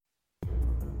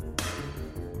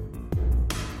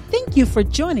Thank you for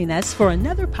joining us for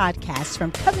another podcast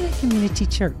from Covenant Community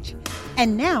Church.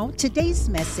 And now, today's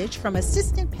message from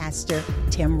Assistant Pastor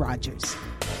Tim Rogers.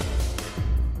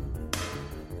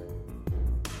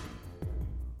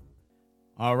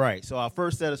 All right, so our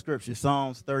first set of scriptures,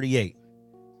 Psalms 38,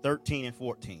 13 and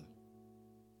 14.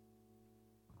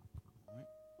 All right.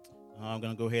 I'm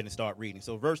going to go ahead and start reading.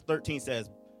 So verse 13 says,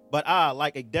 "But I,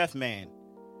 like a deaf man,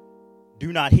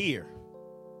 do not hear,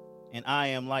 and I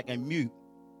am like a mute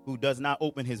who does not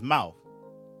open his mouth.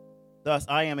 Thus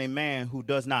I am a man who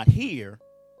does not hear,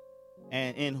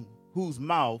 and in whose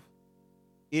mouth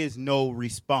is no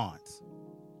response."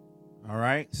 All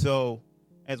right, so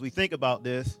as we think about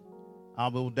this, I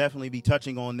will definitely be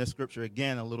touching on this scripture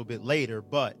again a little bit later,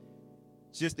 but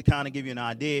just to kind of give you an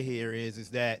idea here is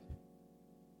that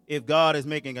if God is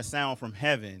making a sound from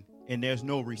heaven and there's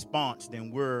no response,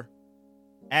 then we're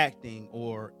acting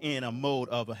or in a mode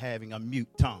of having a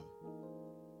mute tongue.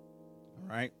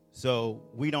 All right, so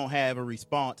we don't have a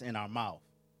response in our mouth.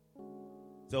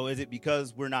 So is it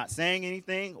because we're not saying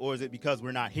anything, or is it because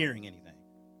we're not hearing anything?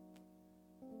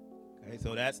 Okay,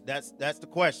 so that's the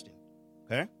question.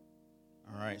 Okay.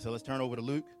 All right, so let's turn over to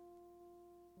Luke.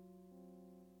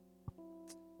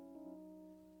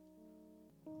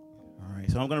 All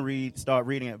right, so I'm going to start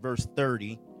reading at verse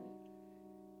 30.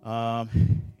 And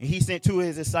he sent two of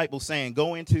his disciples, saying,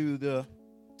 "Go into the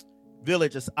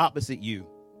villages opposite you,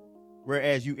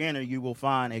 whereas you enter, you will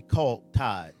find a colt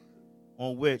tied,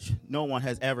 on which no one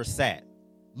has ever sat.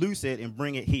 Loose it and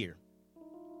bring it here.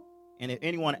 And if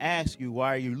anyone asks you,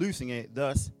 why are you loosing it?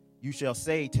 Thus you shall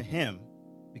say to him,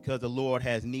 because the Lord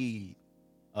has need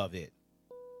of it."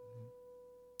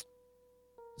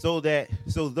 So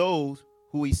those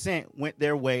who he sent went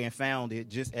their way and found it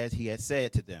just as he had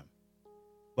said to them.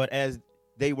 But as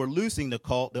they were loosing the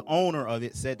colt, the owner of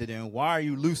it said to them, "Why are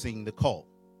you loosing the colt?"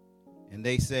 And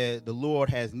they said, "The Lord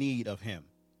has need of him."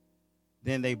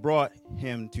 Then they brought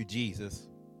him to Jesus,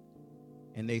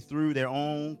 and they threw their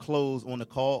own clothes on the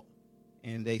colt,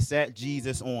 and they sat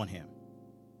Jesus on him.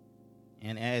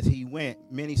 And as he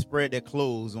went, many spread their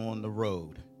clothes on the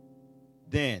road.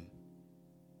 Then,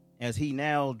 as he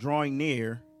now drawing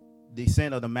near the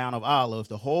descent of the Mount of Olives,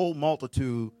 the whole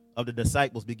multitude of the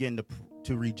disciples began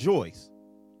to rejoice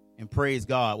and praise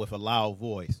God with a loud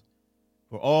voice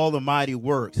for all the mighty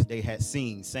works they had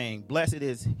seen, saying, "Blessed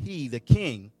is he, the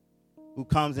King, who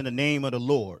comes in the name of the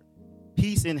Lord.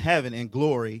 Peace in heaven and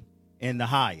glory in the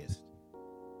highest."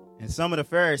 And some of the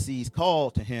Pharisees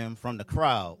called to him from the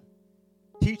crowd,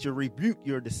 "Teacher, rebuke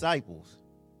your disciples."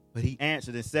 But he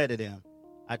answered and said to them,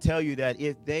 "I tell you that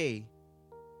if they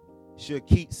should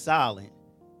keep silent,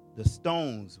 the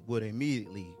stones would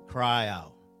immediately cry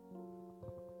out."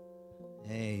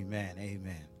 Amen,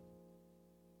 amen.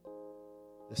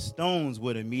 The stones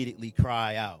would immediately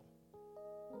cry out.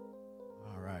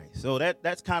 All right, so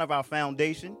that's kind of our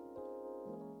foundation.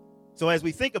 So as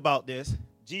we think about this,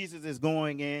 Jesus is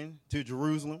going in to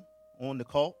Jerusalem on the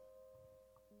colt.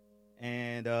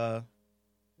 And the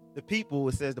people,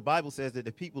 the Bible says that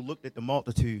the people looked at the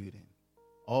multitude and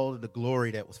all of the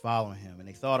glory that was following him. And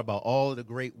they thought about all of the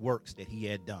great works that he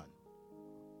had done.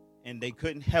 And they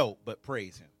couldn't help but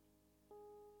praise him.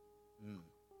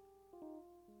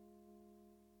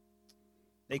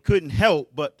 They couldn't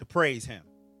help but to praise him.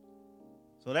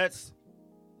 So that's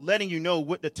letting you know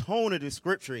what the tone of the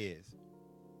scripture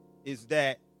is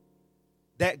that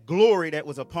glory that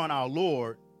was upon our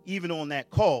Lord, even on that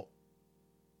colt,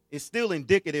 is still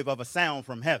indicative of a sound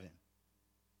from heaven,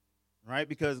 right?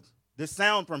 Because the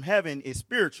sound from heaven is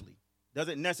spiritually.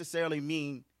 Doesn't necessarily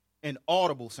mean an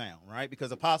audible sound, right?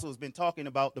 Because Apostle has been talking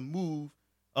about the move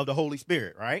of the Holy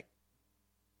Spirit, right?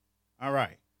 All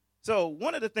right. So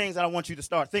one of the things that I want you to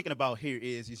start thinking about here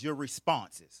is your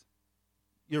responses.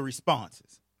 Your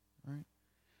responses, right?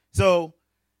 So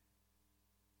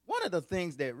one of the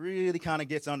things that really kind of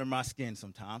gets under my skin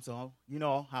sometimes, so you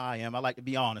know how I am, I like to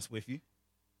be honest with you,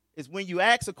 is when you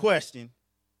ask a question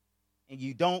and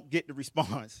you don't get the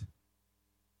response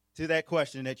to that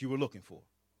question that you were looking for,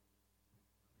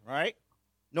 right?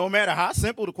 No matter how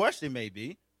simple the question may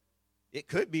be, it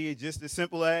could be just as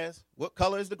simple as, what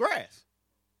color is the grass?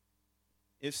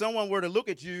 If someone were to look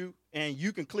at you and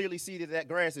you can clearly see that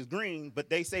grass is green, but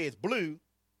they say it's blue,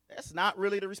 that's not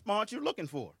really the response you're looking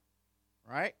for,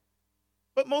 right?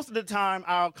 But most of the time,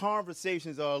 our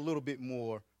conversations are a little bit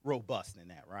more robust than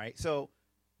that, right? So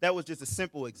that was just a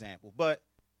simple example. But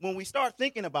when we start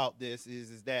thinking about this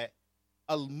is that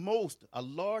a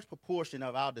large proportion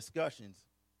of our discussions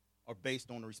are based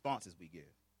on the responses we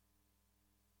give,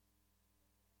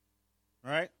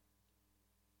 right?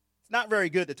 It's not very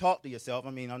good to talk to yourself.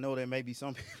 I mean, I know there may be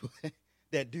some people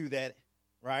that do that,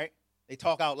 right? They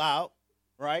talk out loud,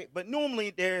 right? But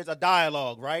normally there's a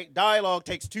dialogue, right? Dialogue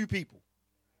takes two people.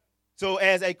 So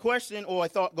as a question or a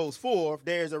thought goes forth,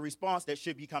 there's a response that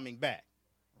should be coming back,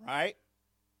 right?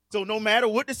 So no matter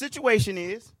what the situation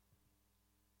is,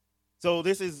 so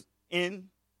this is in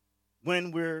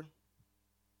when we're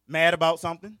mad about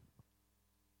something,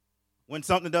 when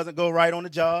something doesn't go right on the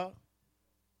job,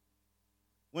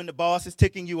 when the boss is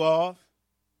ticking you off.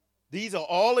 These are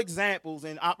all examples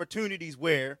and opportunities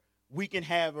where we can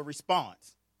have a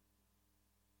response.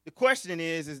 The question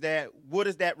is that what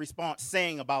is that response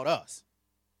saying about us?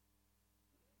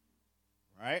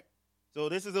 Right? So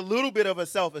this is a little bit of a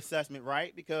self-assessment,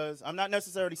 right? Because I'm not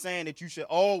necessarily saying that you should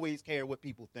always care what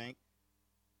people think.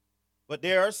 But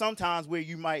there are some times where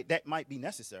that might be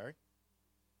necessary.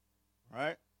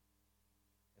 Right?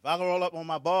 If I roll up on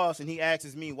my boss and he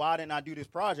asks me, why didn't I do this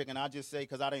project? And I just say,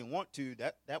 because I didn't want to,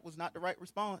 that was not the right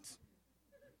response.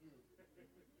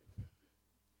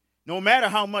 No matter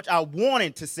how much I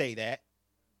wanted to say that,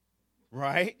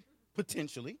 right,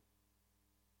 potentially,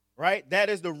 right, that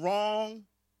is the wrong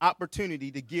opportunity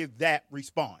to give that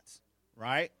response,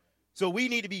 right? So we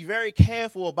need to be very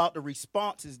careful about the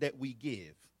responses that we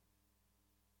give.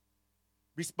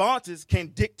 Responses can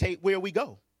dictate where we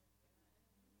go.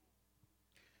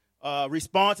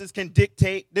 Responses can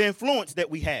dictate the influence that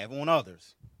we have on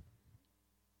others.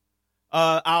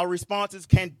 Our responses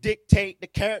can dictate the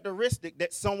characteristic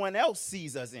that someone else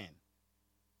sees us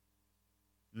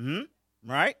in.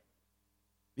 Right?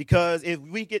 Because if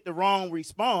we get the wrong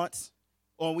response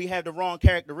or we have the wrong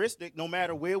characteristic, no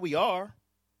matter where we are,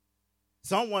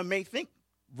 someone may think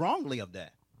wrongly of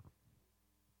that.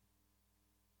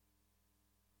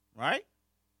 Right?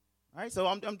 Right? So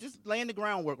I'm just laying the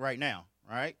groundwork right now.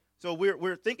 Right? So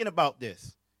we're thinking about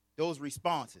this, those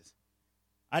responses.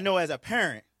 I know as a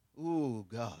parent, ooh,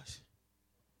 gosh.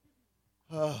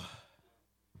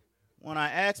 When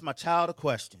I ask my child a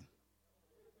question,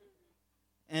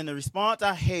 and the response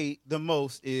I hate the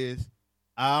most is,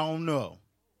 I don't know.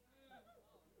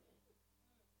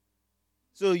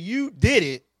 So you did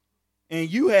it, and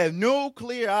you have no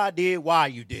clear idea why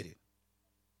you did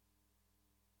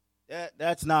it.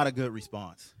 That's not a good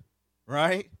response,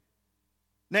 right?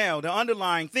 Now, the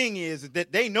underlying thing is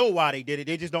that they know why they did it.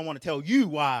 They just don't want to tell you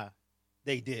why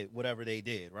they did whatever they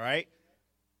did, right?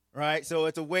 Right? So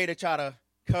it's a way to try to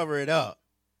cover it up,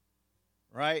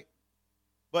 right?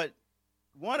 But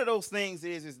one of those things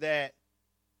is that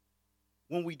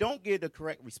when we don't get the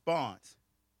correct response,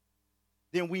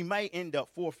 then we might end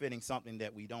up forfeiting something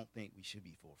that we don't think we should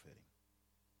be forfeiting.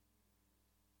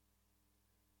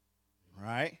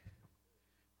 Right?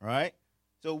 Right?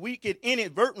 So we could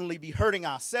inadvertently be hurting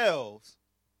ourselves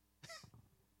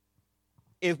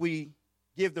if we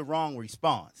give the wrong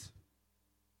response.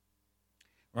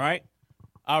 Right?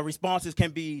 Our responses can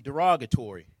be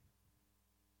derogatory.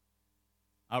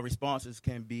 Our responses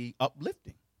can be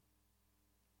uplifting.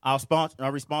 Our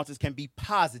responses can be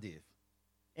positive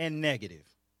and negative.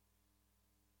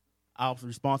 Our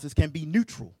responses can be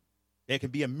neutral. There can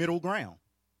be a middle ground.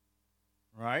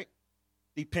 Right?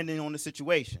 Depending on the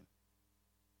situation.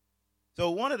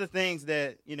 So one of the things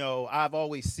that, I've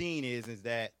always seen is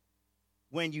that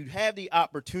when you have the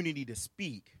opportunity to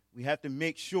speak, we have to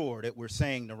make sure that we're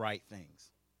saying the right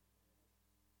things.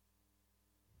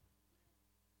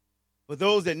 For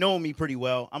those that know me pretty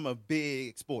well, I'm a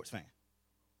big sports fan.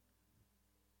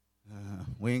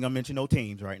 We ain't going to mention no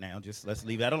teams right now. Just let's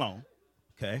leave that alone.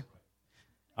 Okay?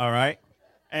 All right?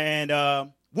 And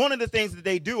one of the things that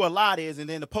they do a lot is, and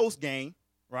then the post game,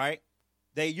 right?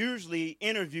 They usually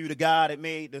interview the guy that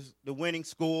made the winning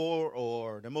score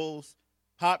or the most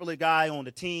popular guy on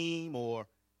the team or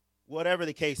whatever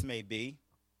the case may be,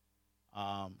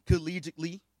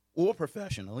 collegiately or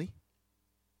professionally.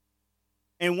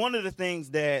 And one of the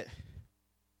things that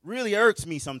really irks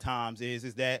me sometimes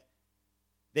is that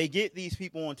they get these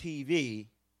people on TV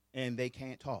and they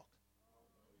can't talk.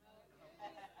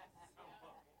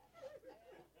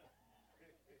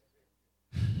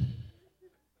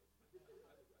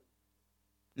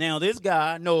 Now, this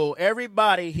guy know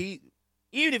everybody.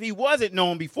 Even if he wasn't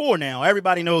known before now,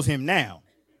 everybody knows him now.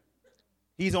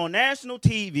 He's on national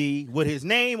TV with his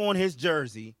name on his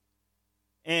jersey,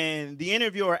 and the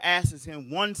interviewer asks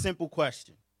him one simple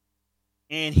question,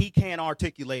 and he can't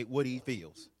articulate what he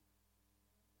feels.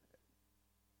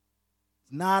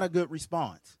 It's not a good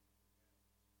response.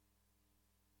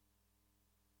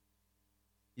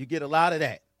 You get a lot of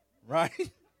that,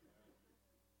 right?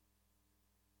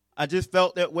 I just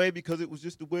felt that way because it was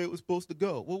just the way it was supposed to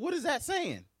go. Well, what is that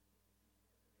saying?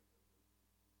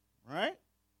 Right?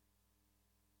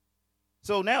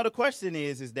 So now the question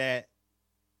is that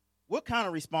what kind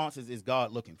of responses is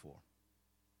God looking for?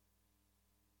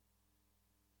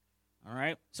 All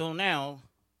right. So now,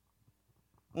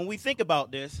 when we think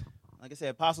about this, like I said,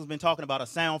 Apostle's been talking about a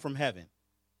sound from heaven.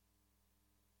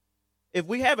 If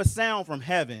we have a sound from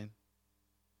heaven,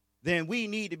 then we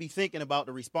need to be thinking about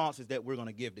the responses that we're going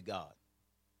to give to God.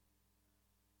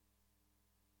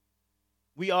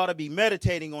 We ought to be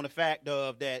meditating on the fact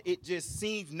of that it just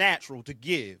seems natural to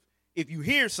give. If you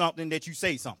hear something, that you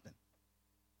say something.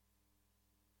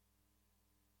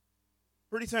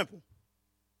 Pretty simple,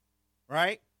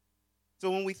 right?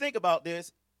 So when we think about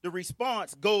this, the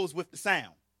response goes with the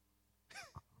sound.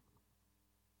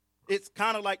 It's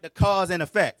kind of like the cause and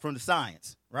effect from the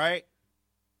science, right?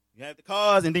 You have the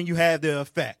cause and then you have the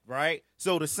effect, right?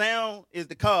 So the sound is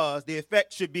the cause. The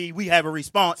effect should be we have a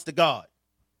response to God.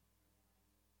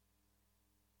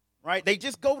 Right? They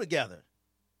just go together.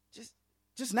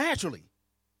 Just naturally.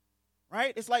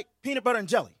 Right? It's like peanut butter and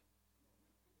jelly.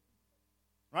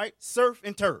 Right? Surf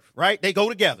and turf, right? They go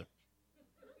together.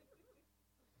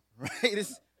 Right?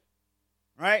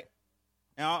 Right?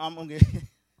 Now I'm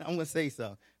gonna say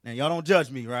something. Now y'all don't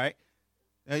judge me, right?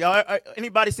 Now, y'all,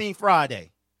 anybody seen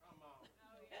Friday?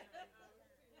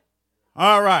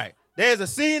 All right. There's a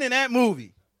scene in that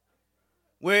movie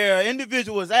where an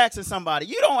individual is asking somebody,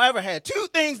 you don't ever have two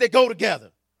things that go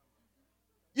together.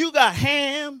 You got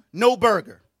ham, no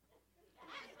burger.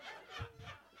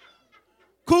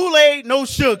 Kool-Aid, no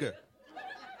sugar.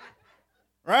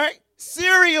 Right?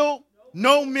 Cereal,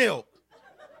 no milk.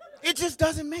 It just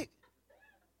doesn't make,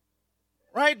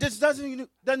 right? This doesn't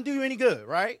do you any good,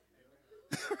 right?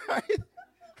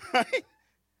 Right?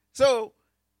 So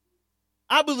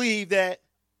I believe that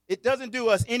it doesn't do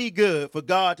us any good for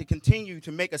God to continue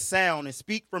to make a sound and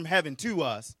speak from heaven to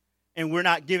us, and we're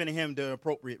not giving him the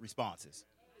appropriate responses.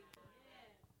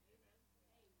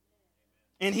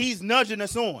 And he's nudging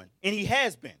us on, and he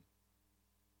has been.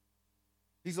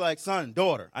 He's like, son,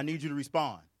 daughter, I need you to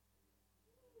respond.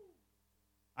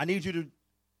 I need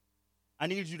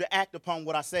you to act upon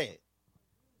what I said.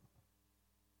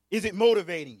 Is it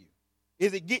motivating you?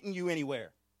 Is it getting you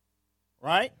anywhere?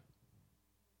 Right?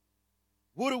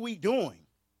 What are we doing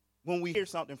when we hear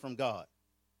something from God?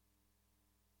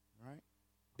 Right?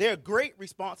 There are great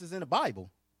responses in the Bible.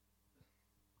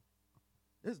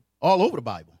 It's all over the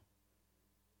Bible.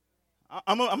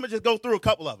 I'm going to just go through a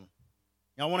couple of them.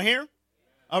 Y'all want to hear?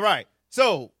 All right.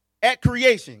 So, at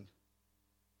creation,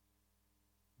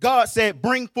 God said,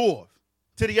 bring forth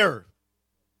to the earth.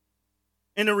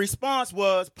 And the response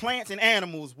was plants and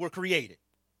animals were created.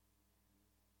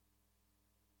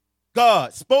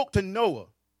 God spoke to Noah.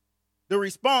 The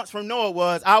response from Noah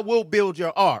was, I will build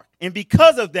your ark. And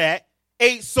because of that,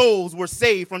 8 souls were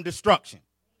saved from destruction.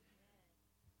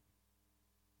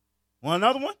 Want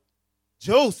another one?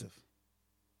 Joseph.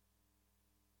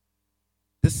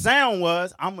 The sound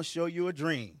was, I'm going to show you a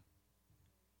dream.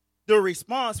 The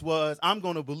response was, I'm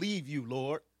going to believe you,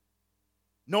 Lord,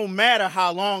 no matter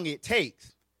how long it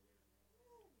takes.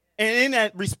 And in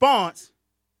that response,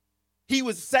 he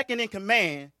was second in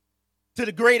command to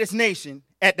the greatest nation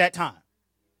at that time.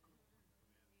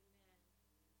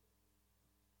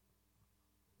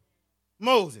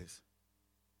 Moses.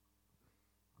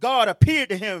 God appeared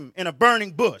to him in a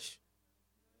burning bush.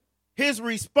 His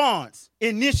response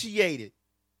initiated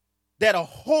that a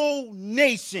whole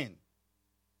nation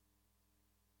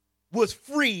was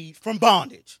freed from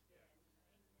bondage.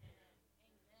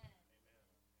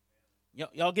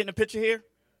 Y'all getting the picture here?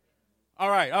 All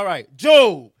right.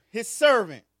 Job, his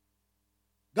servant,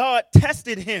 God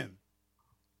tested him.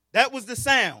 That was the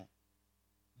sound.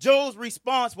 Job's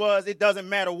response was, it doesn't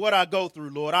matter what I go through,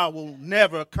 Lord, I will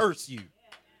never curse you.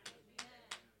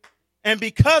 And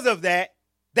because of that,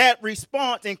 that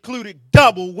response included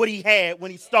double what he had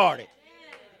when he started.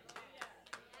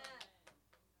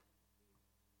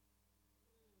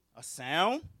 A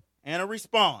sound and a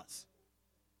response.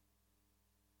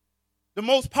 The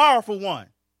most powerful one,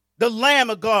 the Lamb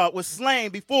of God, was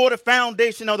slain before the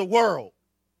foundation of the world.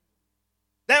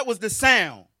 That was the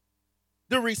sound.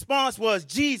 The response was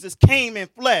Jesus came in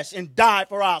flesh and died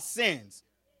for our sins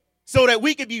so that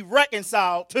we could be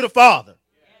reconciled to the Father.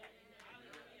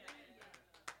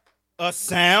 A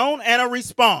sound and a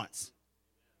response.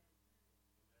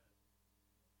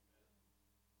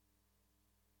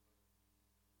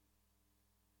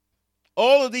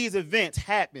 All of these events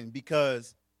happened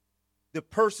because the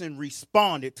person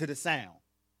responded to the sound.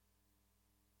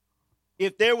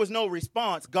 If there was no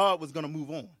response, God was going to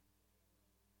move on.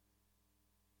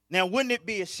 Now, wouldn't it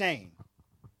be a shame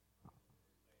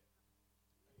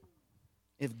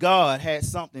if God had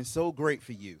something so great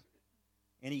for you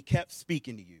and he kept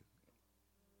speaking to you.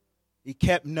 He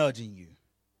kept nudging you.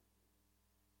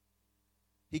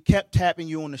 He kept tapping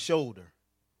you on the shoulder.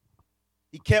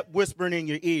 He kept whispering in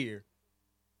your ear,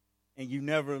 and you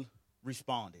never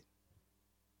responded.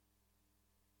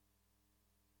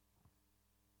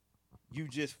 You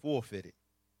just forfeited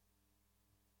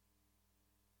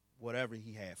whatever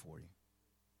he had for you.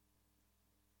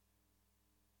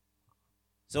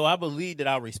 So I believe that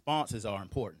our responses are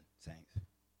important, saints.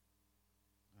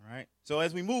 All right? So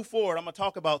as we move forward, I'm going to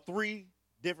talk about 3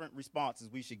 different responses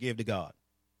we should give to God.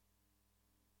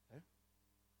 Okay?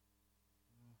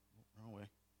 Wrong way.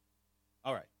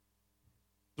 All right.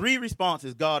 3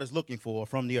 responses God is looking for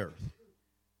from the earth.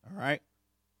 All right?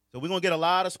 So we're going to get a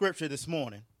lot of scripture this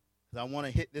morning, because I want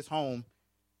to hit this home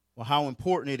for how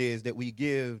important it is that we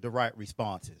give the right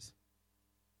responses.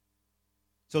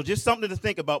 So just something to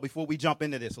think about before we jump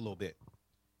into this a little bit.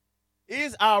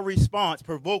 Is our response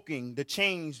provoking the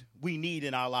change we need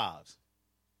in our lives?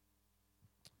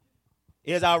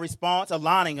 Is our response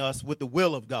aligning us with the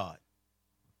will of God?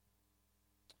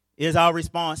 Is our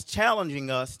response challenging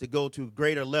us to go to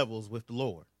greater levels with the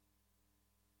Lord?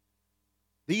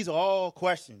 These are all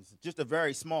questions, just a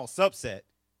very small subset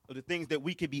of the things that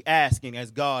we could be asking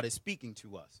as God is speaking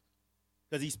to us.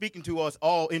 Because he's speaking to us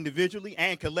all individually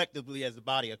and collectively as the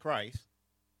body of Christ,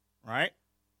 right?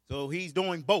 So he's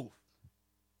doing both.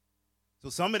 So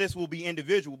some of this will be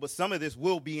individual, but some of this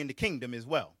will be in the kingdom as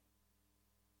well.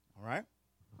 All right?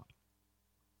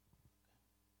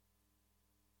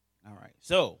 All right.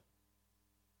 So,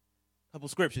 a couple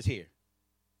scriptures here.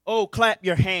 Oh, clap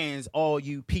your hands, all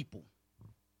you people.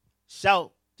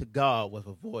 Shout to God with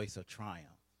a voice of triumph.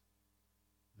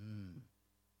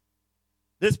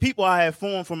 This people I have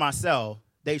formed for myself,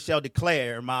 they shall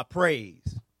declare my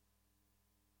praise.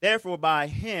 Therefore, by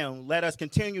him, let us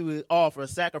continually offer a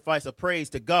sacrifice of praise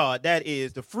to God. That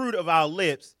is the fruit of our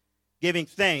lips, giving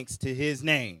thanks to his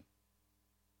name.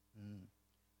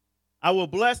 I will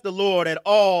bless the Lord at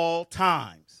all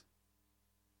times.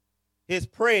 His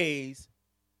praise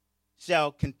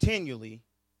shall continually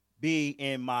be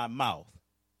in my mouth.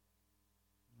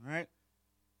 All right.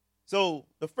 So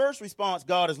the first response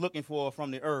God is looking for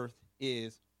from the earth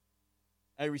is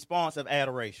a response of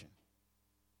adoration.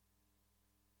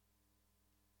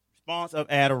 Response of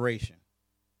adoration.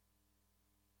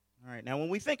 All right. Now, when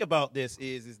we think about this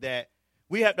is that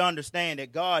we have to understand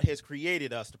that God has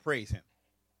created us to praise him.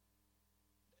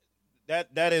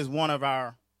 That is one of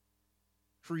our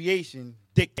creation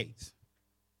dictates.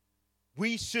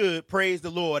 We should praise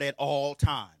the Lord at all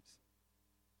times.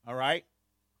 All right?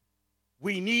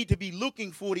 We need to be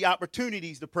looking for the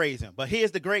opportunities to praise him. But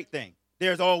here's the great thing.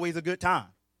 There's always a good time.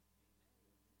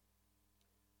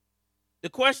 The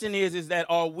question is that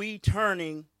are we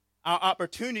turning our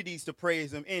opportunities to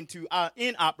praise him into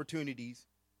inopportunities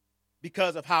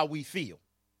because of how we feel?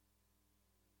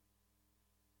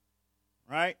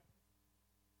 Right?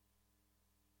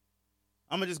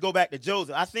 I'm going to just go back to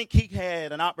Joseph. I think he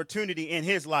had an opportunity in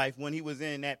his life when he was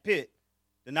in that pit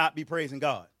to not be praising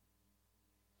God.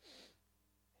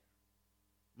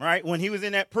 Right? When he was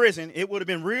in that prison, it would have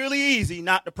been really easy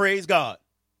not to praise God.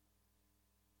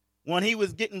 When he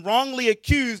was getting wrongly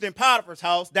accused in Potiphar's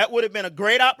house, that would have been a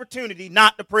great opportunity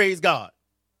not to praise God.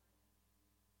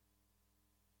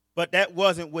 But that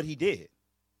wasn't what he did.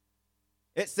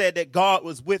 It said that God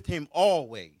was with him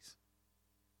always.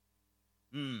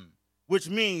 Which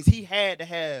means he had to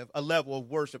have a level of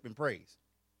worship and praise.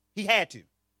 He had to.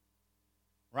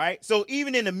 Right? So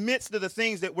even in the midst of the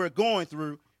things that we're going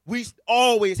through, we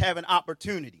always have an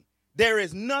opportunity. There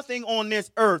is nothing on this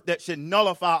earth that should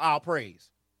nullify our praise.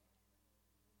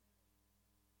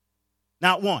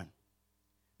 Not one.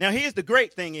 Now, here's the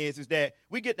great thing is that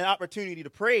we get the opportunity to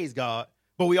praise God,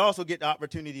 but we also get the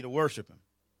opportunity to worship him.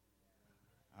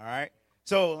 All right?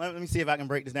 So let me see if I can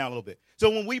break this down a little bit. So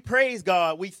when we praise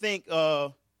God, we think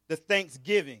of the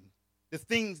thanksgiving, the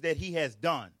things that he has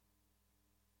done.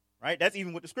 Right? That's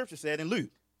even what the scripture said in Luke.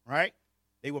 Right?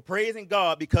 They were praising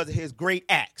God because of his great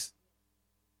acts.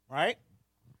 Right?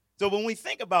 So when we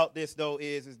think about this, though,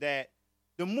 is that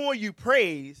the more you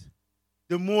praise,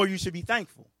 the more you should be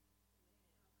thankful.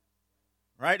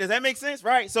 Right? Does that make sense?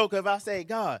 Right? So if I say,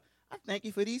 God, I thank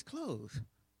you for these clothes.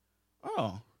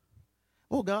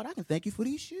 Oh, God, I can thank you for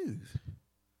these shoes.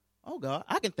 Oh, God,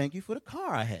 I can thank you for the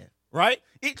car I have. Right?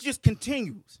 It just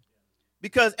continues.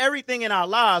 Because everything in our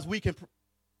lives we can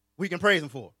praise him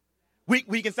for.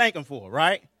 We can thank him for,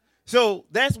 right? So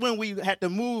that's when we had to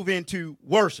move into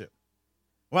worship.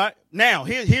 Right? Now,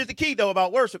 here's the key, though,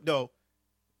 about worship, though.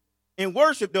 In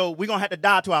worship, though, we're going to have to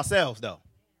die to ourselves, though.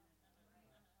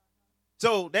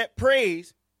 So that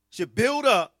praise should build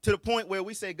up to the point where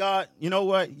we say, God, you know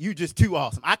what? You just too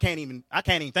awesome. I can't even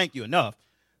thank you enough.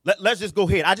 Let's just go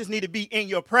ahead. I just need to be in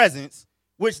your presence,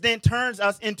 which then turns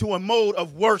us into a mode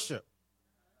of worship.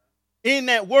 In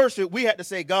that worship, we have to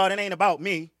say, God, it ain't about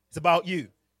me. It's about you.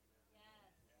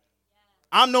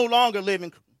 I'm no longer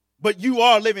living, but you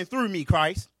are living through me,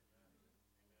 Christ.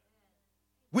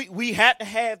 We have to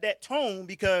have that tone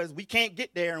because we can't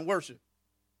get there and worship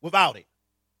without it.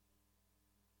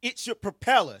 It should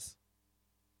propel us.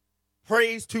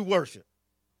 Praise to worship,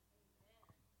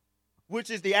 which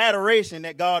is the adoration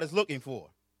that God is looking for.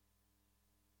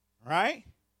 Right?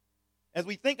 As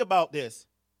we think about this,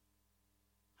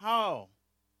 how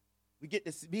we get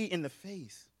to be in the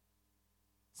face,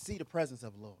 see the presence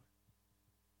of the Lord.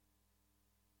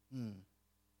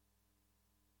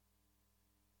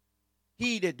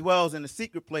 He that dwells in the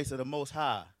secret place of the Most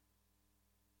High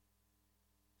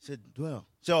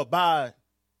shall abide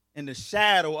in the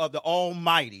shadow of the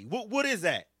Almighty. What is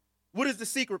that? What is the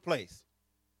secret place?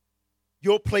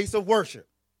 Your place of worship.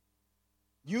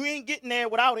 You ain't getting there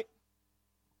without it.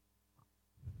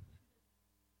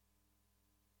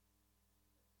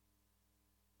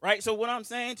 Right? So what I'm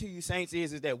saying to you, saints,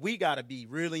 is that we got to be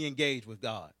really engaged with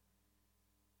God.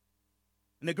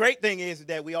 And the great thing is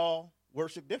that we all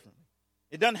worship differently.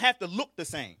 It doesn't have to look the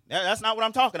same. That's not what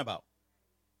I'm talking about.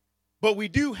 But we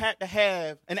do have to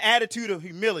have an attitude of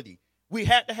humility. We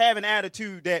have to have an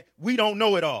attitude that we don't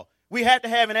know it all. We have to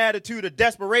have an attitude of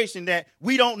desperation that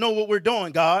we don't know what we're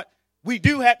doing, God. We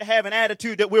do have to have an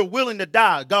attitude that we're willing to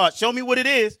die. God, show me what it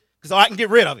is so I can get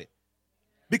rid of it.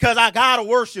 Because I got to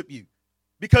worship you.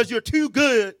 Because you're too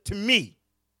good to me.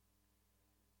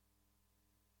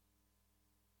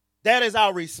 That is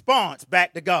our response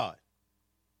back to God.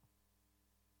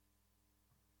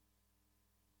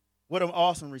 What an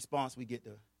awesome response we get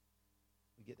to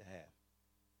have.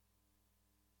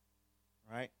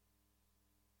 Right?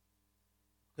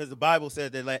 Because the Bible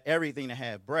says that let everything that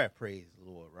have breath praise the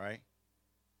Lord, right?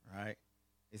 Right?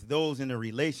 It's those in the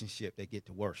relationship that get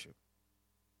to worship.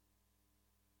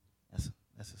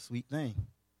 That's a sweet thing.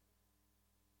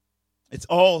 It's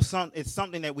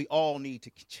something that we all need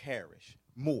to cherish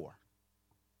more.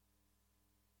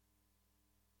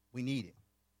 We need it.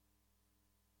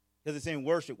 Because it's in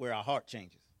worship where our heart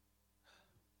changes.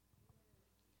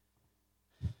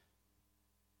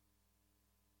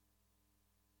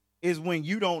 Is when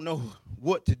you don't know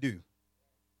what to do.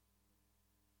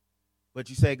 But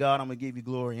you say, God, I'm going to give you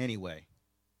glory anyway.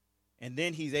 And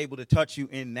then he's able to touch you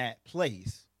in that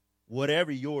place,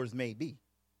 whatever yours may be.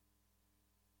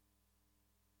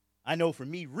 I know for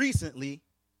me recently,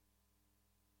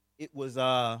 it was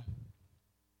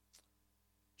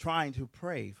trying to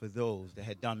pray for those that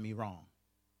had done me wrong.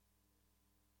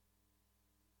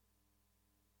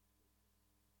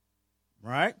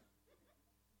 Right?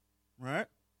 Right?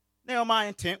 Now, my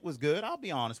intent was good. I'll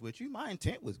be honest with you. My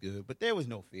intent was good, but there was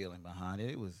no feeling behind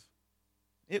it.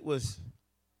 It was,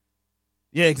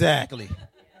 yeah, exactly.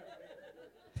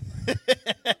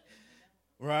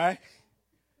 Right?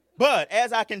 But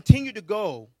as I continued to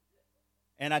go,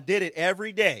 and I did it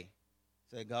every day,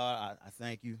 said, God, I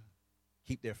thank you.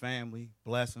 Keep their family,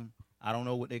 bless them. I don't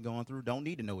know what they're going through. Don't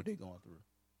need to know what they're going through.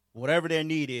 Whatever their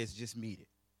need is, just meet it.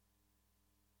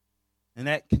 And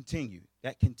that continued,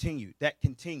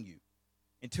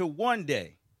 until one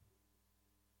day,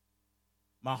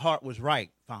 my heart was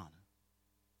right, finally,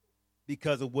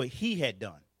 because of what he had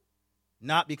done,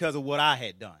 not because of what I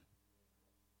had done.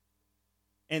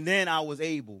 And then I was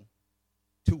able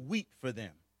to weep for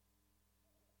them.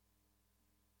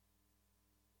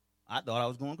 I thought I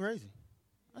was going crazy.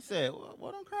 I said, well,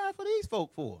 what I'm crying for these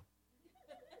folk for?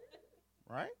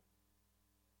 Right?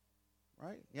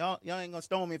 Right? Y'all ain't going to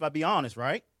stone me if I be honest,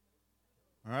 right?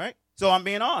 All right? So I'm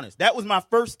being honest. That was my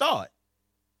first thought.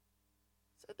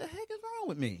 I said, what the heck is wrong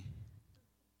with me?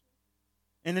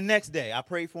 And the next day, I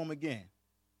prayed for him again,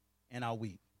 and I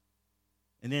weep.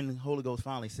 And then the Holy Ghost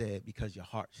finally said, because your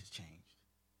heart has changed.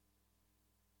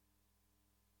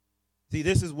 See,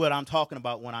 this is what I'm talking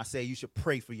about when I say you should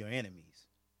pray for your enemies.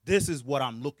 This is what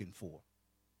I'm looking for.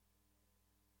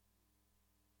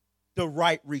 The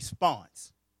right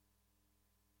response.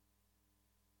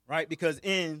 Right? Because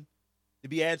in the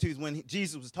Beatitudes, when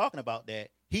Jesus was talking about that,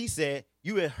 he said,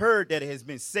 you had heard that it has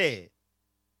been said.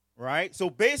 Right? So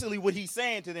basically what he's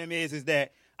saying to them is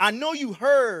that I know you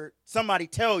heard somebody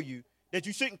tell you that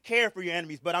you shouldn't care for your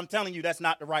enemies, but I'm telling you that's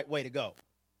not the right way to go.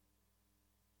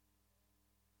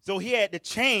 So he had to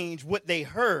change what they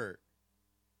heard.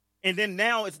 And then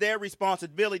now it's their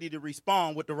responsibility to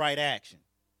respond with the right action.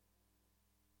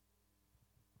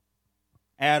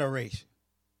 Adoration.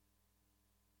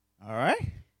 All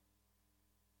right?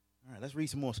 right, let's read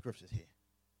some more scriptures here.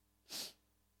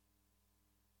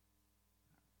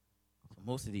 So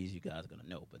most of these you guys are going to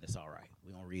know, but it's all right.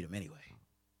 We're going to read them anyway.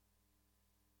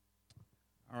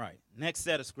 All right, next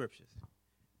set of scriptures.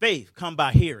 Faith come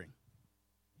by hearing,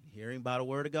 and hearing by the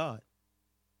word of God.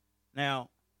 Now,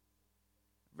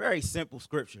 very simple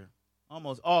scripture.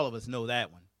 Almost all of us know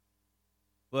that one.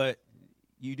 But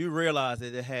you do realize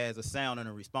that it has a sound and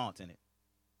a response in it.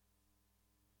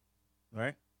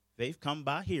 Right? Faith come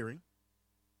by hearing.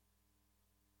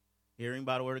 Hearing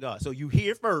by the word of God. So you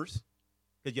hear first,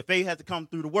 because your faith has to come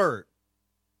through the word.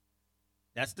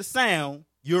 That's the sound.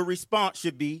 Your response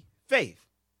should be faith.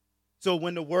 So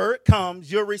when the word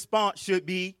comes, your response should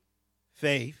be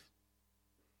faith.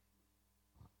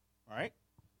 All right?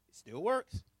 It still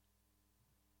works.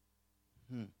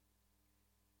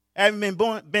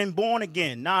 Having been born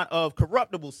again, not of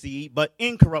corruptible seed, but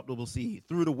incorruptible seed,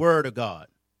 through the word of God,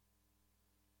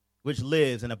 which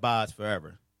lives and abides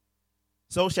forever.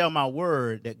 So shall my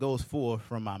word that goes forth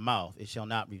from my mouth, it shall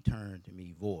not return to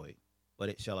me void, but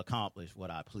it shall accomplish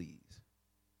what I please.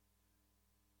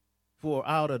 For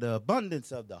out of the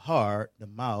abundance of the heart, the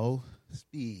mouth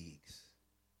speaks.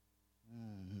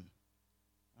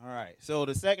 All right, so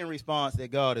the second response that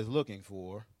God is looking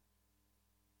for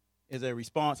is a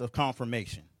response of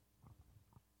confirmation.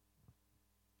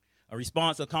 A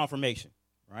response of confirmation,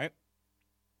 right?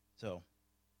 So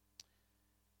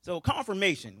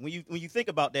confirmation, when you think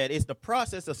about that, it's the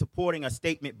process of supporting a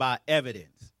statement by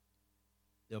evidence.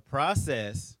 The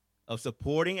process of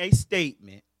supporting a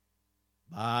statement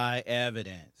by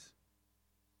evidence.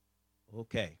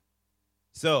 Okay.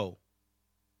 So,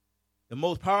 the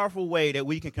most powerful way that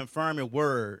we can confirm a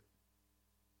word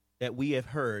that we have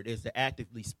heard is to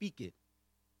actively speak it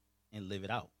and live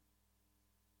it out.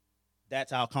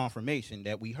 That's our confirmation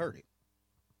that we heard it.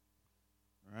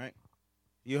 All right?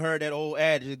 You heard that old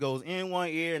adage, it goes in one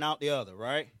ear and out the other,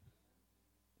 right?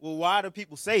 Well, why do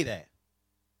people say that?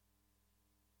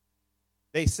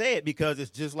 They say it because it's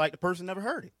just like the person never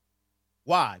heard it.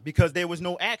 Why? Because there was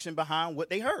no action behind what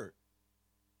they heard.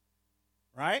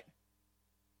 Right?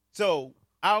 So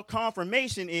our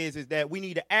confirmation is that we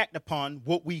need to act upon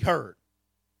what we heard.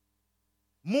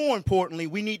 More importantly,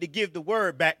 we need to give the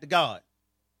word back to God.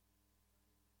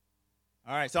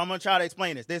 All right, so I'm going to try to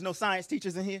explain this. There's no science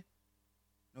teachers in here?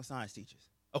 No science teachers.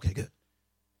 Okay, good.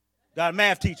 Got a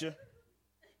math teacher.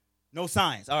 No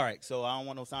science. All right, so I don't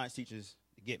want no science teachers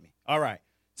to get me. All right,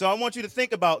 so I want you to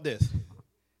think about this. I'm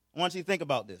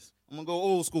going to go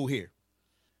old school here.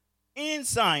 In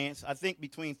science, I think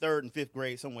between 3rd and 5th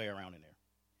grade, somewhere around in there,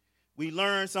 we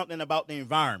learned something about the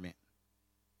environment.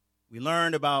 We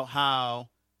learned about how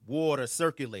water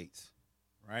circulates,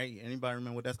 right? Anybody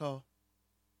remember what that's called?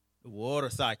 The water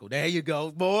cycle. There you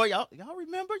go, boy. Y'all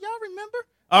remember?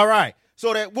 All right.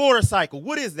 So that water cycle,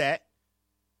 what is that?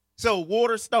 So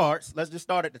water starts. Let's just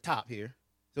start at the top here.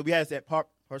 So we have that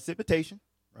precipitation,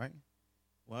 right?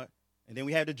 What? And then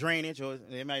we have the drainage, or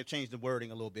they might have changed the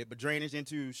wording a little bit, but drainage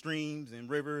into streams and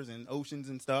rivers and oceans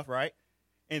and stuff, right?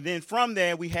 And then from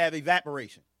there, we have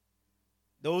evaporation.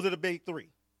 Those are the big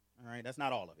three, all right? That's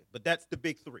not all of it, but that's the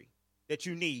big three that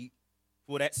you need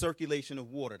for that circulation of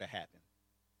water to happen.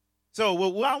 So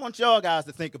what I want y'all guys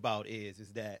to think about is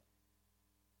that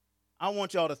I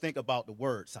want y'all to think about the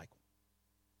word cycle,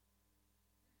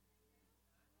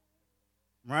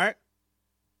 right?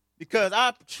 Because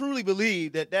I truly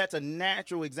believe that that's a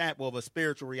natural example of a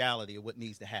spiritual reality of what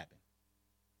needs to happen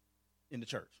in the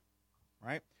church,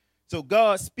 right? So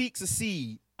God speaks a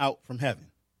seed out from heaven,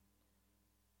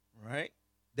 right?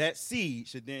 That seed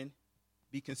should then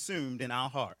be consumed in our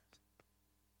hearts.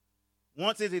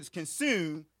 Once it is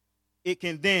consumed, it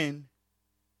can then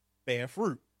bear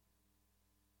fruit.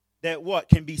 That what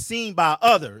can be seen by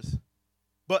others,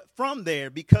 but from there,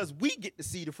 because we get to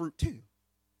see the fruit too.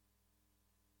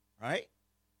 Right?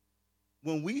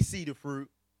 When we see the fruit,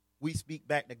 we speak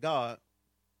back to God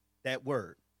that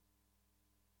word.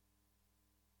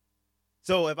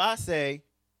 So if I say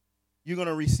you're going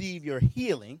to receive your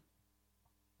healing,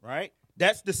 right?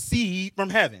 That's the seed from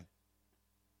heaven.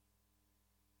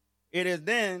 It is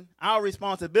then our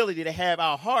responsibility to have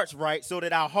our hearts right so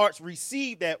that our hearts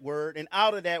receive that word, and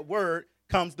out of that word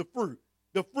comes the fruit.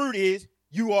 The fruit is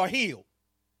you are healed.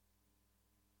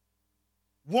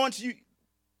 When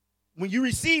you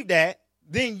receive that,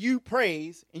 then you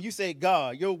praise and you say,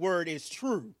 God, your word is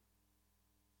true.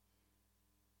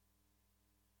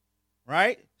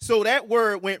 Right? So that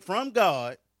word went from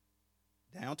God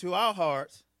down to our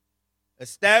hearts,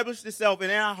 established itself in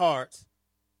our hearts,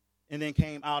 and then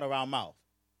came out of our mouth.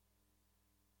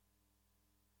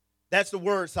 That's the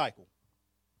word cycle.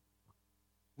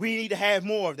 We need to have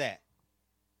more of that.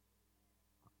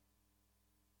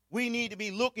 We need to be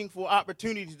looking for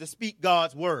opportunities to speak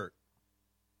God's word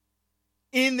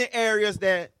in the areas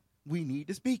that we need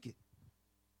to speak it.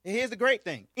 And here's the great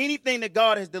thing. Anything that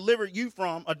God has delivered you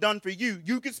from or done for you,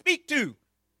 you can speak to.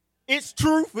 It's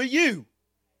true for you.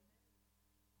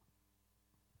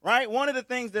 Right? One of the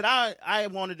things that I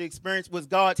wanted to experience was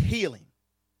God's healing.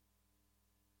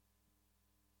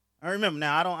 I remember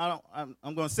now,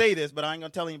 I'm going to say this, but I ain't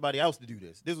going to tell anybody else to do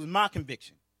this. This was my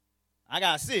conviction. I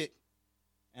got sick,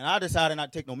 and I decided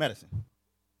not to take no medicine.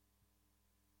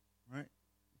 Right?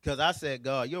 Because I said,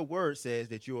 God, your word says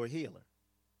that you're a healer.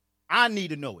 I need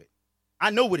to know it.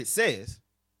 I know what it says.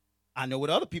 I know what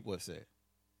other people have said.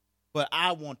 But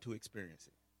I want to experience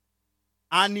it.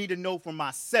 I need to know for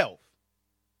myself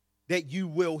that you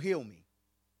will heal me.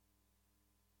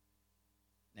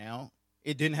 Now,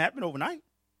 it didn't happen overnight.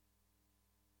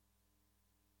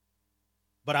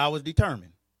 But I was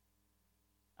determined.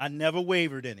 I never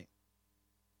wavered in it.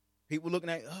 People looking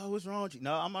at, oh, what's wrong with you?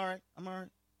 No, I'm all right. I'm all right.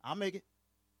 I'll make it.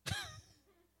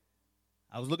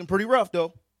 I was looking pretty rough,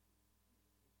 though.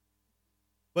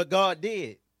 But God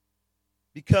did,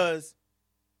 because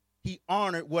he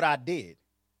honored what I did,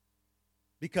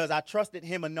 because I trusted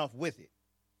him enough with it.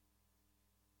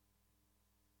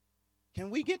 Can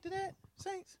we get to that,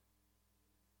 saints?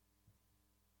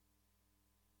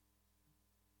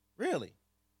 Really?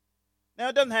 Now,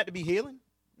 it doesn't have to be healing.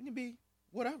 It can be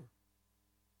whatever.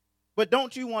 But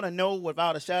don't you want to know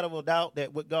without a shadow of a doubt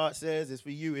that what God says is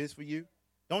for you is for you?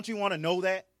 Don't you want to know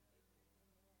that?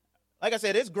 Like I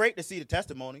said, it's great to see the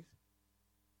testimonies.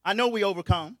 I know we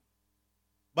overcome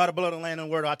by the blood of the Lamb and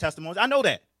the word of our testimonies. I know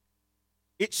that.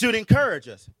 It should encourage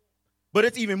us. But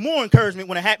it's even more encouragement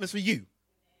when it happens for you.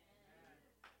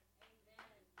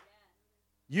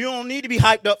 You don't need to be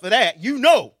hyped up for that. You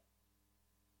know.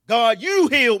 God, you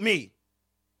healed me.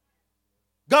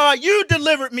 God, you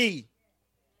delivered me.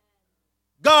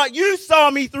 God, you saw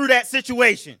me through that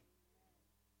situation.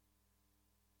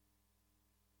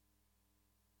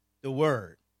 The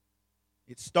word.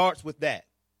 It starts with that.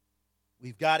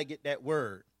 We've got to get that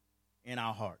word in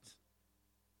our hearts.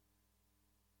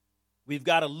 We've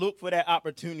got to look for that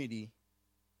opportunity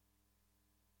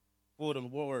for the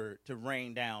word to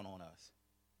rain down on us.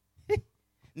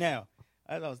 Now,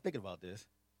 as I was thinking about this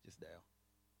just now,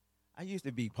 I used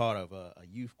to be part of a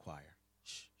youth choir.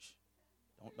 Shh, shh.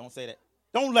 Don't say that.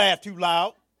 Don't laugh too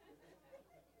loud.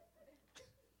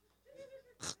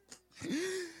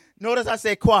 Notice I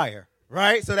said choir,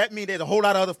 right? So that means there's a whole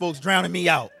lot of other folks drowning me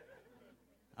out.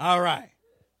 All right.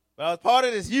 But I was part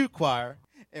of this youth choir,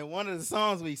 and one of the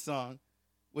songs we sung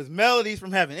was Melodies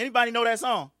from Heaven. Anybody know that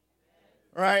song?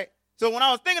 Right? So when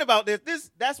I was thinking about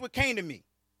that's what came to me.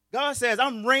 God says,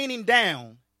 I'm raining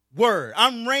down word.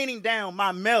 I'm raining down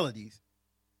my melodies.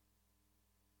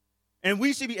 And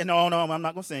we should be, and no, I'm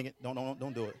not going to sing it.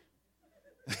 Don't do it.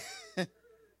 I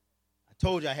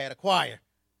told you I had a choir.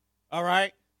 All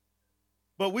right?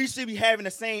 But we should be having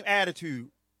the same attitude.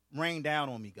 Rain down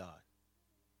on me, God.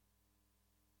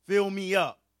 Fill me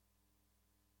up.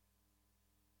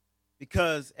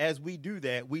 Because as we do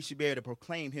that, we should be able to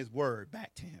proclaim his word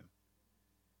back to him.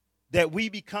 That we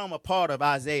become a part of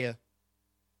Isaiah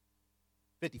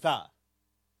 55.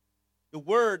 The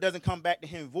word doesn't come back to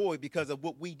him void because of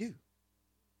what we do.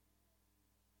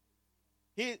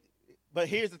 But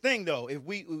here's the thing, though. If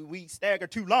we stagger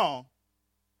too long,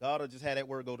 God will just have that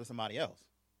word go to somebody else.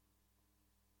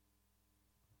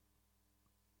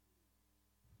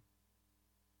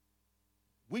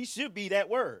 We should be that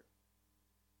word.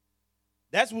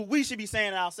 That's what we should be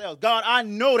saying to ourselves. God, I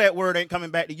know that word ain't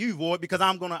coming back to you void because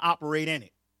I'm going to operate in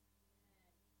it.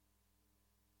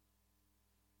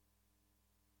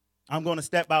 I'm going to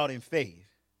step out in faith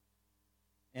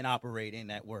and operate in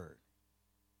that word.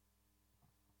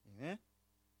 Amen?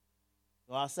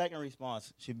 So our second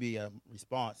response should be a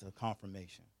response of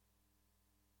confirmation.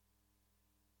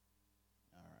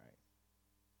 All right.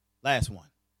 Last one.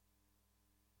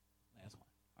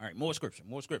 All right, more scripture.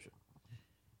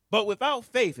 But without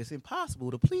faith, it's impossible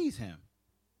to please him.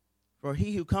 For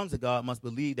he who comes to God must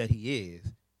believe that he is,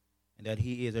 and that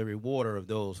he is a rewarder of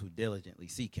those who diligently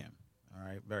seek him. All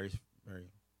right, very,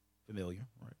 very familiar.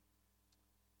 Right.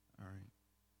 All right.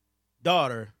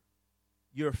 Daughter,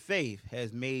 your faith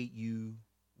has made you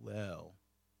well.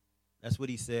 That's what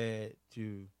he said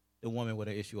to the woman with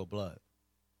an issue of blood.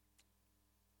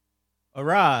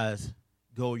 Arise,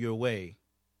 go your way.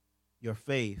 Your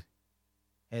faith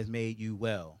has made you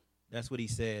well. That's what he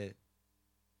said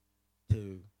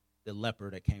to the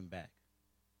leper that came back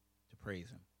to praise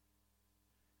him.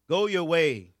 Go your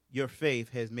way. Your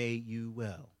faith has made you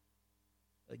well.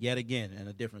 Yet again, and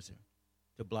a difference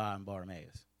to blind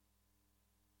Bartimaeus.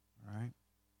 All right.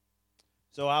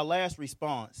 So our last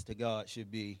response to God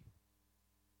should be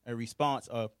a response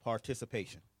of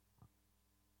participation.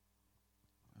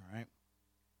 All right.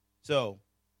 So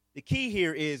the key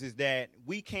here is that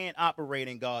we can't operate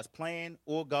in God's plan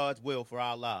or God's will for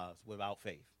our lives without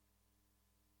faith.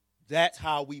 That's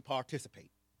how we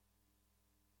participate.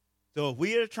 So if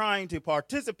we are trying to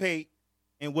participate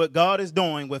in what God is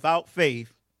doing without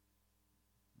faith,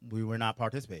 we were not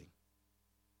participating.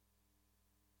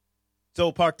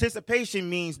 So participation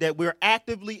means that we're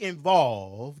actively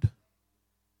involved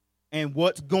in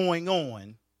what's going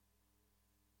on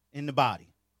in the body.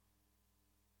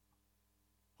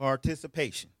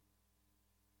 Participation.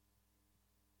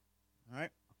 All right.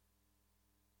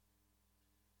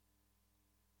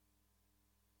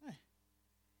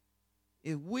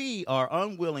 If we are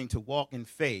unwilling to walk in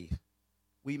faith,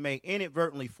 we may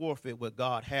inadvertently forfeit what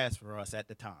God has for us at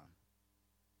the time.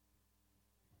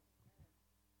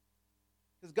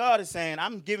 Because God is saying,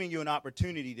 I'm giving you an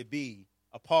opportunity to be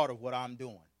a part of what I'm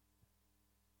doing.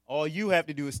 All you have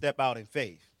to do is step out in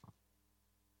faith.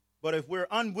 But if we're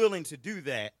unwilling to do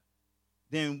that,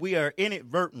 then we are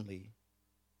inadvertently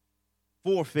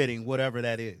forfeiting whatever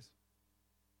that is.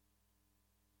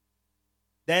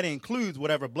 That includes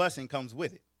whatever blessing comes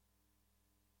with it.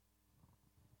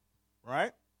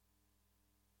 Right?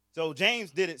 So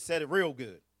James said it real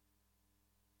good.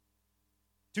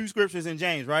 2 scriptures in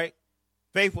James, right?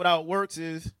 Faith without works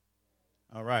is,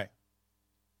 all right.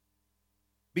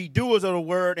 Be doers of the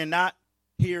word and not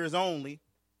hearers only,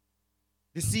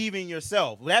 deceiving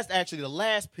yourself. Well, that's actually the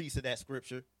last piece of that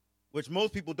scripture, which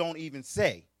most people don't even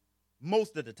say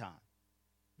most of the time.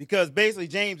 Because basically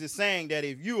James is saying that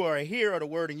if you are a hearer of the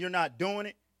word and you're not doing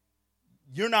it,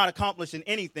 you're not accomplishing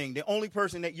anything. The only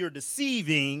person that you're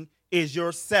deceiving is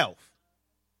yourself.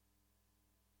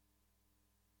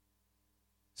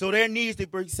 So there needs to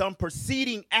be some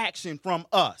preceding action from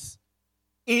us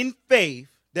in faith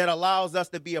that allows us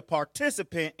to be a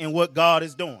participant in what God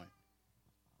is doing.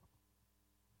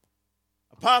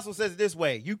 Apostle says it this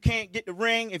way: you can't get the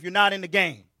ring if you're not in the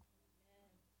game.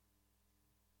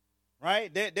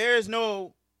 Right? There is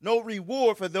no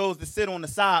reward for those that sit on the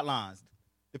sidelines.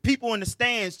 The people in the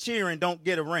stands cheering don't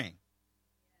get a ring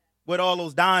with all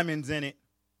those diamonds in it.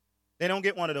 They don't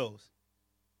get one of those.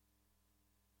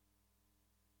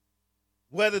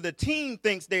 Whether the team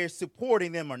thinks they're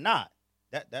supporting them or not,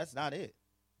 that's not it.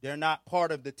 They're not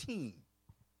part of the team.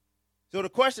 So the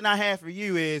question I have for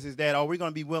you is that are we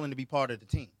going to be willing to be part of the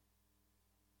team?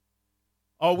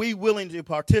 Are we willing to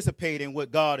participate in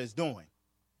what God is doing?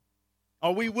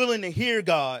 Are we willing to hear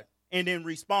God and then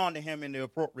respond to him in the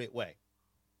appropriate way?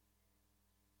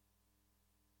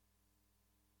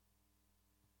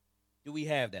 Do we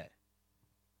have that?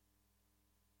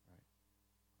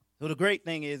 So the great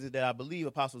thing is that I believe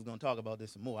Apostle is going to talk about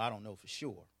this some more. I don't know for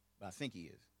sure, but I think he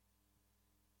is.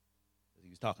 He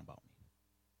was talking about me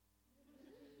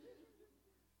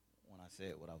when I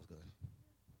said what I was going to,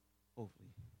 hopefully,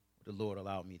 what the Lord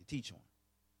allowed me to teach on.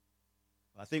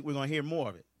 I think we're going to hear more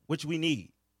of it, which we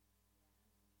need.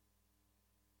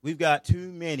 We've got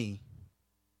too many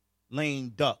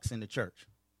lame ducks in the church.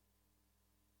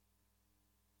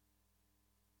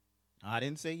 I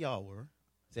didn't say y'all were.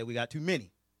 I said we got too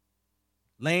many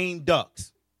lame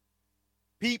ducks.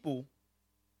 People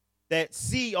that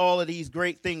see all of these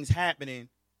great things happening,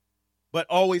 but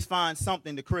always find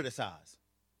something to criticize.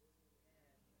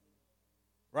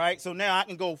 Right? So now I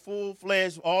can go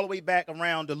full-fledged all the way back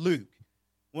around to Luke.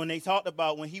 When they talked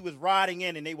about when he was riding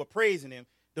in and they were praising him,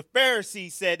 the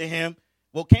Pharisees said to him,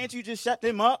 well, can't you just shut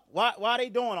them up? Why are they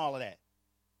doing all of that?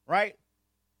 Right?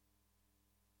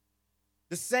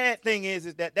 The sad thing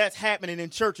is that that's happening in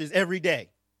churches every day.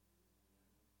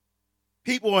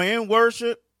 People are in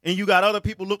worship, and you got other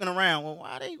people looking around.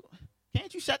 Well,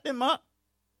 can't you shut them up?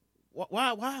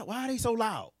 Why are they so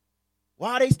loud?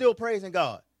 Why are they still praising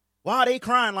God? Why are they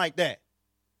crying like that?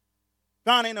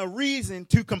 Finding a reason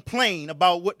to complain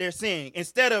about what they're seeing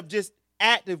instead of just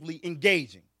actively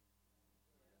engaging.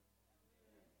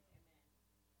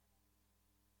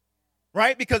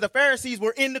 Right? Because the Pharisees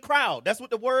were in the crowd. That's what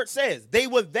the word says. They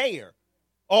were there.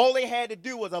 All they had to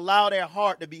do was allow their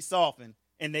heart to be softened,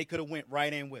 and they could have went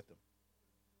right in with them.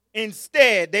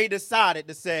 Instead, they decided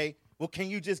to say, well, can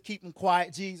you just keep them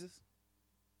quiet, Jesus?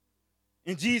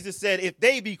 And Jesus said, if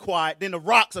they be quiet, then the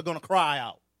rocks are going to cry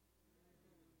out.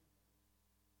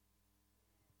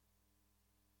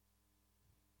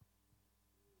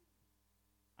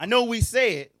 I know we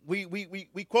say it.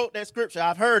 We quote that scripture.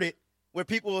 I've heard it where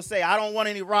people will say, I don't want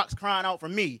any rocks crying out for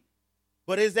me.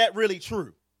 But is that really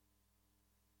true?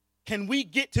 Can we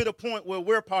get to the point where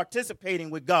we're participating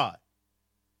with God?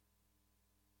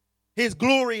 His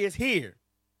glory is here.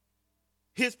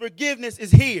 His forgiveness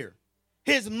is here.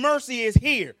 His mercy is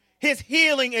here. His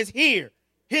healing is here.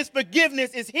 His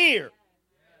forgiveness is here.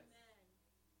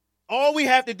 All we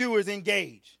have to do is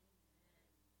engage.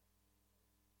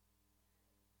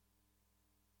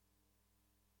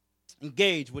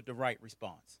 Engage with the right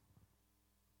response.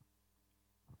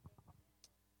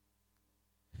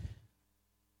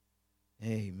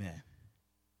 Amen.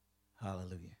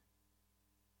 Hallelujah.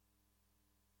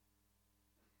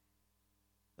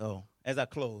 So, as I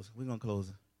close, we're going to close.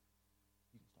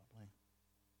 You can stop playing.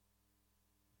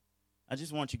 I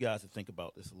just want you guys to think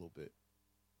about this a little bit.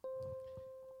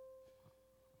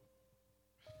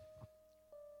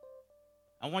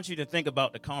 I want you to think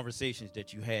about the conversations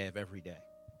that you have every day.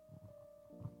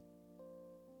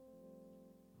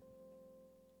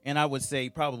 And I would say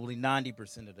probably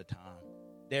 90% of the time,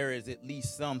 there is at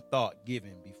least some thought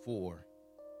given before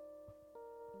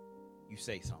you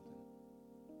say something.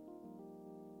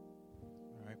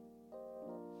 All right?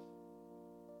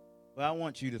 But I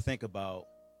want you to think about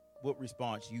what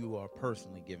response you are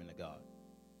personally giving to God.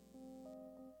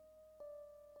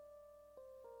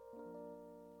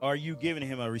 Are you giving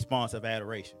him a response of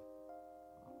adoration?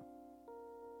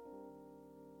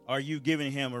 Are you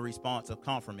giving him a response of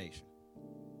confirmation?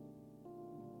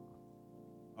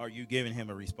 Are you giving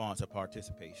him a response of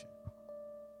participation?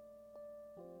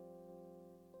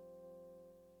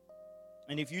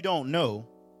 And if you don't know,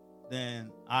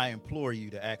 then I implore you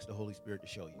to ask the Holy Spirit to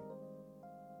show you,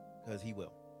 because he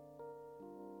will.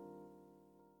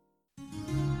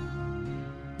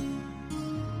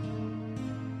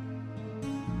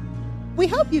 We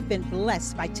hope you've been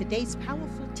blessed by today's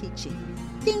powerful teaching.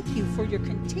 Thank you for your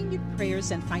continued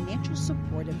prayers and financial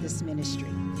support of this ministry.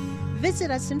 Visit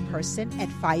us in person at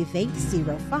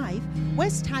 5805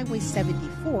 West Highway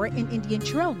 74 in Indian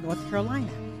Trail, North Carolina.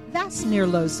 That's near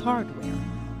Lowe's Hardware.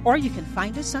 Or you can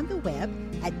find us on the web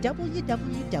at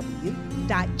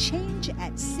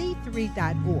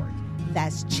www.changeatc3.org.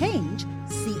 That's change,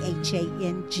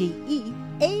 CHANGEATC,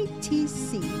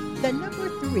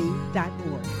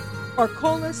 3.org. Or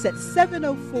call us at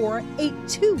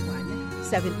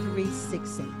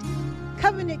 704-821-7368.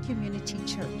 Covenant Community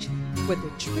Church, where the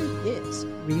truth is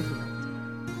revealed.